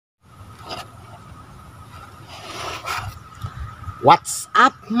What's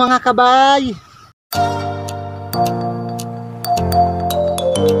up mga kabay?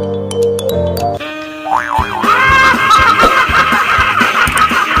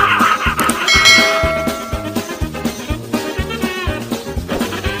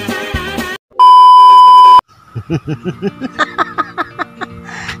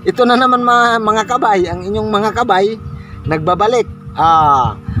 Ito na naman mga kabay, ang inyong mga kabay nagbabalik.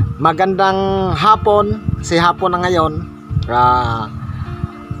 Magandang hapon, hapon na ngayon.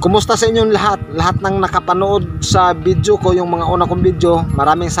 Kumusta sa inyong lahat ng nakapanood sa video ko, yung mga una kong video,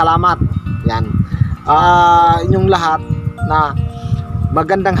 maraming salamat. Yan, inyong lahat na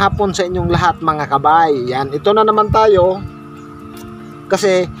magandang hapon sa inyong lahat mga kabay. Yan, ito na naman tayo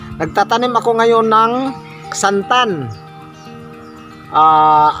kasi nagtatanim ako ngayon ng santan.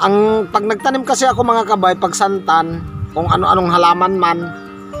 Pag nagtanim kasi ako mga kabay, pag santan, kung ano-anong halaman man,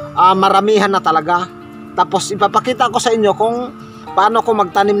 maramihan na talaga. Tapos ipapakita ko sa inyo kung paano ko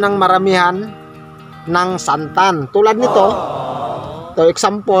magtanim ng maramihan ng santan. Tulad nito, ito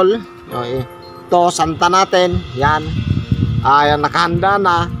example, ito santan natin, yan. Yan, nakahanda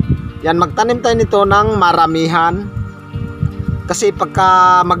na. Yan, magtanim tayo nito ng maramihan. Kasi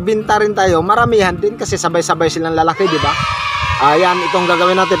pagka magbinta rin tayo, maramihan din kasi sabay-sabay silang lalaki, di ba? Ayan, itong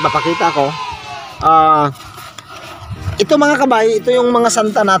gagawin natin, papakita ko. Ito mga kabay, ito yung mga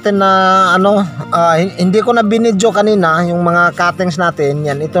santa natin na hindi ko na binidyo kanina, yung mga cuttings natin.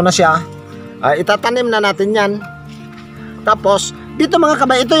 Yan, ito na siya. Itatanim na natin yan. Tapos, dito mga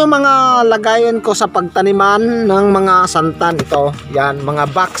kabay, ito yung mga lagayan ko sa pagtaniman ng mga santan. Ito, yan, mga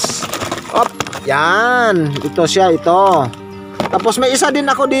box. Op, yan, ito siya, ito. Tapos may isa din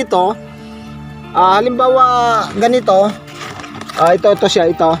ako dito. Halimbawa, ganito. Ito siya,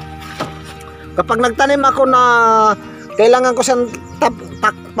 ito. Kapag nagtanim ako na kailangan ko siyang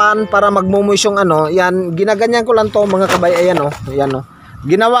takpan para magmumuis yung yan, ginaganyan ko lang to mga kabay. Ayan ayan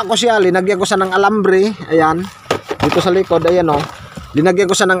ginawa ko siya, linagyan ko siya ng alambre. Ayan, dito sa likod, ayan linagyan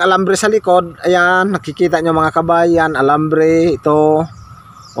ko siya ng alambre sa likod. Ayan, nakikita nyo mga kabay, yan, alambre, ito.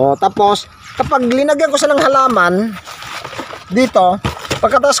 Tapos, kapag linagyan ko siya ng halaman, dito,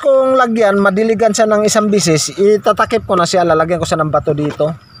 pagkatapos kong lagyan, madiligan siya ng isang bisis, itatakip ko na siya, lalagyan ko siya ng bato dito.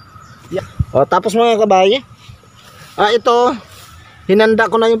 Yeah. Tapos mga kabay, ito, hinanda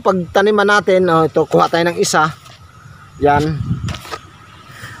ko na yung pagtaniman natin. Ito, kuha tayo ng isa. Yan.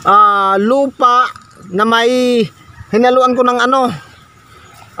 Lupa na may hinaluan ko ng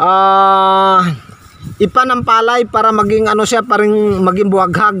ipa ng palay para maging siya, parang maging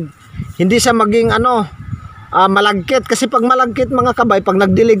buwaghag. Hindi siya maging malagkit, kasi pag malagkit mga kabay, pag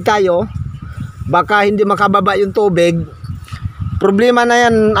nagdilig tayo, baka hindi makababa yung tubig. Problema na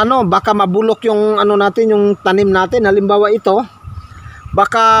yan, baka mabulok yung natin, yung tanim natin. Halimbawa ito,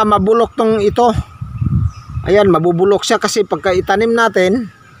 baka mabulok tong ito. Ayan, mabubulok siya kasi pagka itanim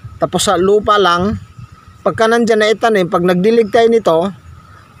natin, tapos sa lupa lang, pagka nandyan na itanim, pag nagdilig tayo nito,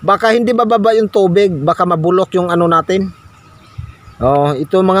 baka hindi bababa yung tubig, baka mabulok yung natin.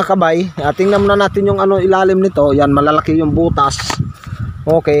 Ito mga kabay, tingnan muna natin yung ilalim nito. Yan, malalaki yung butas.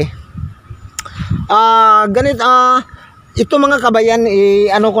 Okay. Ito mga kabayan,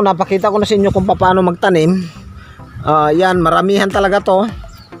 ko napakita ko na sa inyo kung paano magtanim. Yan, maramihan talaga to.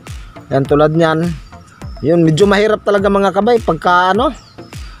 Yan, tulad niyan. Yun, medyo mahirap talaga mga kabay pagka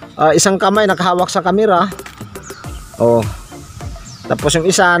isang kamay nakahawak sa kamera. Tapos yung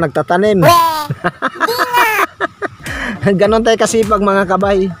isa nagtatanim. Ganon tayo kasipag mga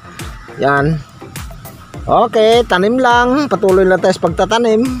kabay. Yan. Okay, tanim lang, patuloy lang tayo sa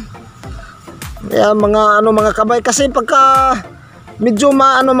pagtatanim. Kaya mga kabay, kasi pagka medyo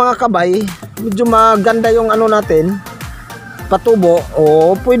mga kabay, medyo maganda yung natin, patubo,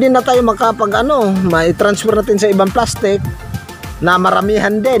 pwede na tayo mai-transfer natin sa ibang plastic na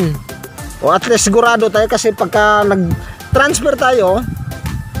maramihan din. At least sigurado tayo, kasi pagka nag-transfer tayo,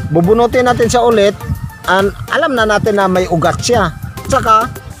 bubunutin natin siya ulit, alam na natin na may ugat siya.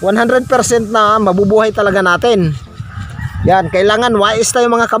 Saka 100% na mabubuhay talaga natin. Yan, kailangan wise tayo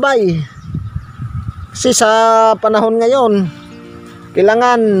mga kabay. Kasi sa panahon ngayon,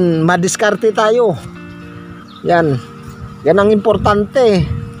 kailangan madiskarte tayo. Yan. Yan ang importante.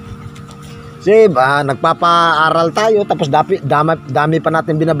 Kasi nagpapaaral tayo, tapos dami pa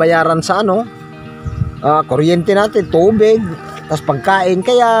natin binabayaran sa kuryente natin, tubig, tapos pagkain.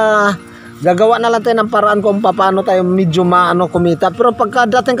 Kaya gagawa na lang tayo ng paraan kung paano tayo medyo kumita. Pero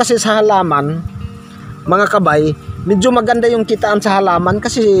pagkadating kasi sa halaman, mga kabay, medyo maganda yung kitaan sa halaman.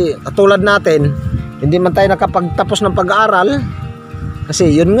 Kasi tulad natin, hindi man tayo nakapagtapos ng pag-aaral.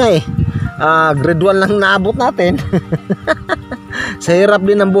 Kasi yun nga grade 1 lang naabot natin. Sa hirap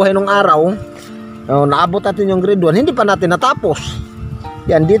din ng buhay nung araw. naabot natin yung grade 1, hindi pa natin natapos.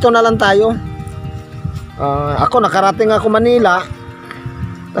 Yan, dito na lang tayo. Ako nakarating ako Manila.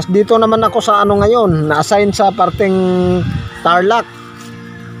 Tapos dito naman ako sa ano ngayon, na-assign sa parteng Tarlac.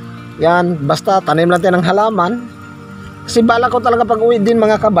 Yan, basta tanim natin ng halaman. Kasi bala ko talaga pag uwi din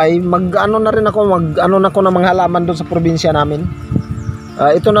mga kabay, mag-ano na rin ako, mag-ano na ko ng mga halaman doon sa probinsya namin.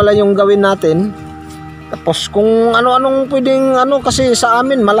 Ito na lang yung gawin natin. Tapos kung ano-anong pwedeng ano, kasi sa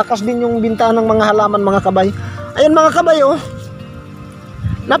amin malakas din yung bintahan ng mga halaman mga kabay. Ayun mga kabay, oh.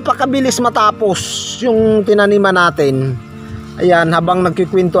 Napakabilis matapos yung tinaniman natin. Ayan, habang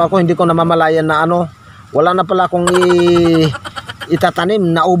nagkikwento ako, hindi ko namamalayan na ano, wala na pala akong itatanim,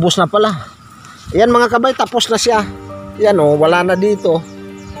 naubos na pala. Ayan mga kabay, tapos na siya. Ayan, oh, wala na dito.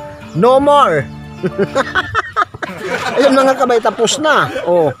 No more. Ayun mga kabay, tapos na.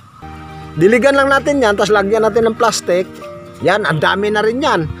 Oh. Diligan lang natin yan, tapos lagyan natin ng plastic. Yan, ang dami na rin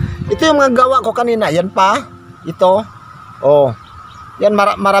yan. Ito yung mga gawa ko kanina. Yan pa. Ito. Oh. Yan,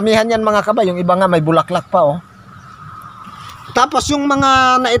 maramihan yan mga kabay. Yung iba nga may bulaklak pa, oh. Tapos yung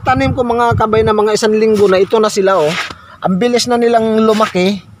mga naitanim ko mga kabay na mga 1 linggo na, ito na sila, oh. Ang bilis na nilang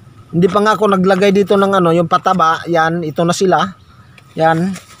lumaki. Hindi pa nga ako naglagay dito ng ano, yung pataba. Yan, ito na sila.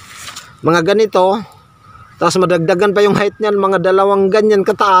 Yan. Mga ganito. Tapos madagdagan pa yung height niyan, mga 2 ganyan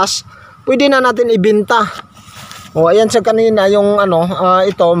kataas. Pwede na natin ibenta. O ayan sa kanina yung ano,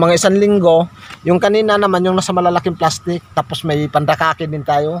 ito mga 1 linggo. Yung kanina naman yung nasa malalaking plastic. Tapos may pandakake din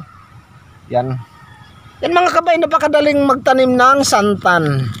tayo. Yan. Yan mga kabay, napakadaling magtanim ng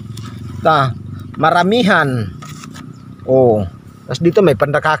santan. Maramihan. O. Tapos dito may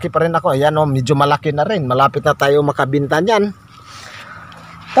pandakake pa rin ako. Ayan o, medyo malaki na rin. Malapit na tayo makabinta niyan.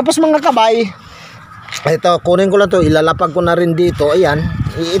 Tapos mga kabay, ito, kunin ko lang to, ilalapag ko na rin dito. Ayan.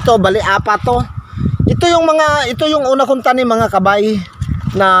 Ito, bali 4 to. Ito yung una kong tanim mga kabay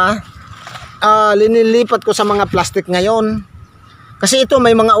na linilipat ko sa mga plastic ngayon. Kasi ito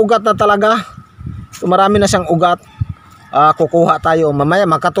may mga ugat na talaga. Ito, marami na siyang ugat. Kukuha tayo mamaya.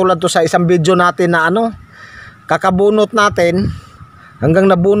 Makatulad to sa isang video natin na ano, kakabunot natin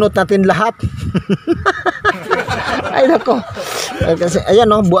hanggang nabunot natin lahat. Ay nako. Kasi ayan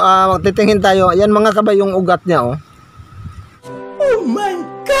oh, titingin tayo. Ayan mga kabay yung ugat niya oh. Oh my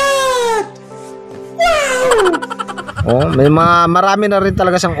God! Wow! Oh, may marami na rin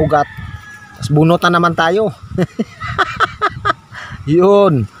talaga siyang ugat. Tapos bunutan naman tayo.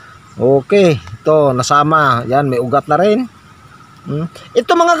 Yun. Okay, ito nasama. Yan, may ugat na rin.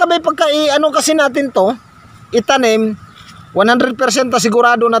 Ito mga kabay, pagka ano kasi natin to, itanim, 100% na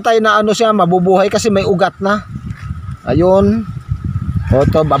sigurado na tayo na ano siya, mabubuhay kasi may ugat na. Ayun. O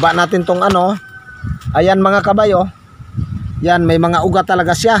to, baba natin tong ano. Ayan mga kabay oh. Yan, may mga ugat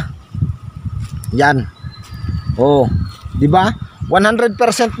talaga siya. Yan. Oh, di ba? 100%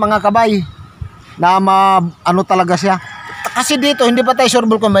 mga kabay na ano talaga siya. Kasi dito hindi pa tayo sure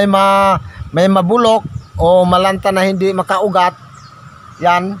kung may mabulok o malanta na hindi makaugat.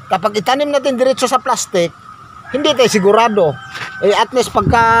 Yan, kapag itanim natin diretso sa plastic, hindi tayo sigurado. At least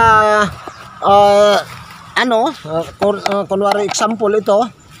pagka kunwari example ito,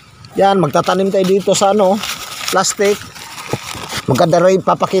 yan, magtatanim tayo dito sa ano, plastic. Maganda rin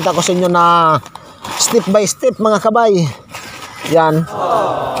papakita ko sa inyo na step by step mga kabay. Yan.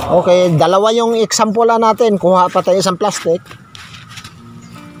 Okay, 2 yung example natin. Kuha pa tayo isang plastic.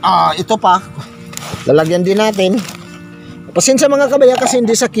 Ito pa. Lalagyan din natin. Pasensya mga kabay kasi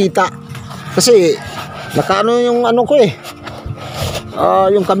hindi sa kita. Kasi nakaano yung ano ko eh.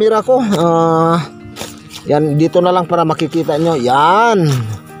 Yung camera ko. Yan, dito na lang para makikita nyo. Yan.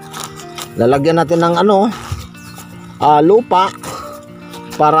 Lalagyan natin ng ano, lupa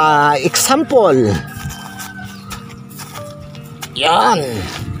para example. Yan.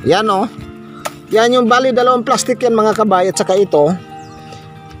 Yan oh. Yan yung bali 2 plastic yan mga kabay. At saka ito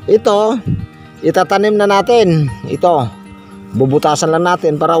itatanim na natin. Ito bubutasan lang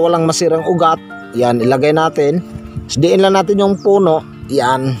natin para walang masirang ugat. Yan, ilagay natin. Diin lang natin yung puno.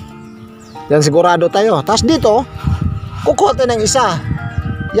 Yan. Yan, sigurado tayo. Tapos dito kukuha tayo ng isa.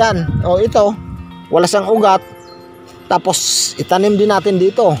 Yan, oh, ito wala siyang ugat. Tapos itanim din natin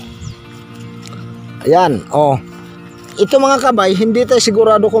dito. Ayan, oh. Ito mga kabay, hindi tayo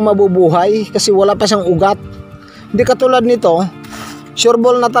sigurado kung mabubuhay kasi wala pa siyang ugat. Hindi katulad nito,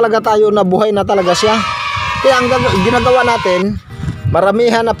 sureball na talaga tayo na buhay na talaga siya. Kaya ang ginagawa natin,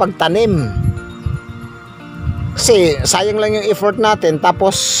 maramihan na pagtanim. Kasi sayang lang yung effort natin.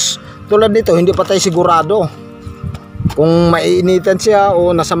 Tapos tulad nito, hindi pa tayo sigurado kung maiinitan siya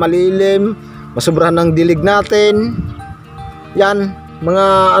o nasa malilim, masobrahan ng dilig natin. Yan,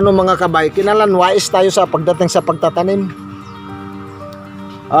 mga kabay, kinalan wise tayo sa pagdating sa pagtatanim.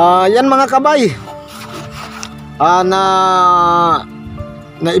 Yan mga kabay. na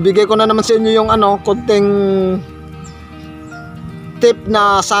naibigay ko na naman sa inyo yung konting tip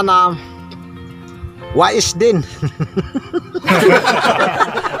na sana wais din.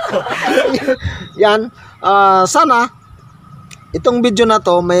 Yan, sana itong video na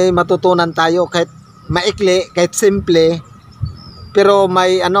to may matutunan tayo, kahit maikli, kahit simple, pero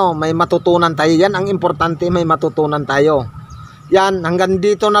may matutunan tayo. Yan ang importante, may matutunan tayo. Yan, hanggang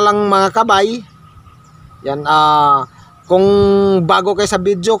dito na lang mga kabay. Yan, kung bago kayo sa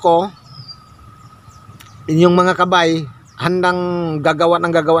video ko, inyong mga kabay, handang gagawa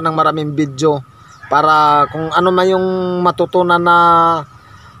ng maraming video para kung ano man yung matutunan na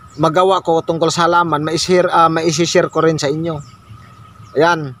magawa ko tungkol sa halaman, mai-share ko rin sa inyo.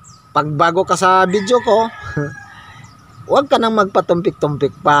 Ayan, pag bago ka sa video ko, huwag ka nang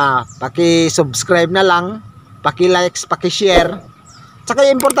magpatumpik-tumpik pa. Paki-subscribe na lang, paki-likes, paki-share. Tsaka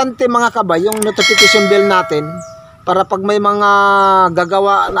yung importante mga kabay, yung notification bell natin, para pag may mga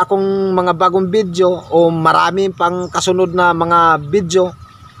gagawa na akong mga bagong video o marami pang kasunod na mga video,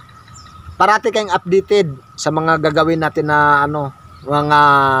 parati kayong updated sa mga gagawin natin na mga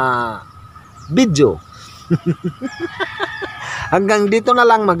video. Hanggang dito na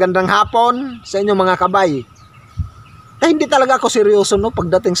lang, magandang hapon sa inyo mga kabay. Hindi talaga ako seryoso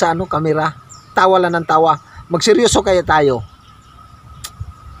pagdating sa kamera. Tawa lang ng tawa. Magseryoso kaya tayo.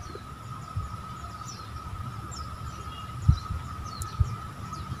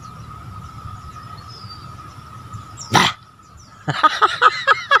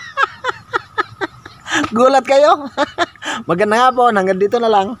 Gulat kayo? Magandang hapon, hanggang dito na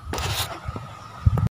lang.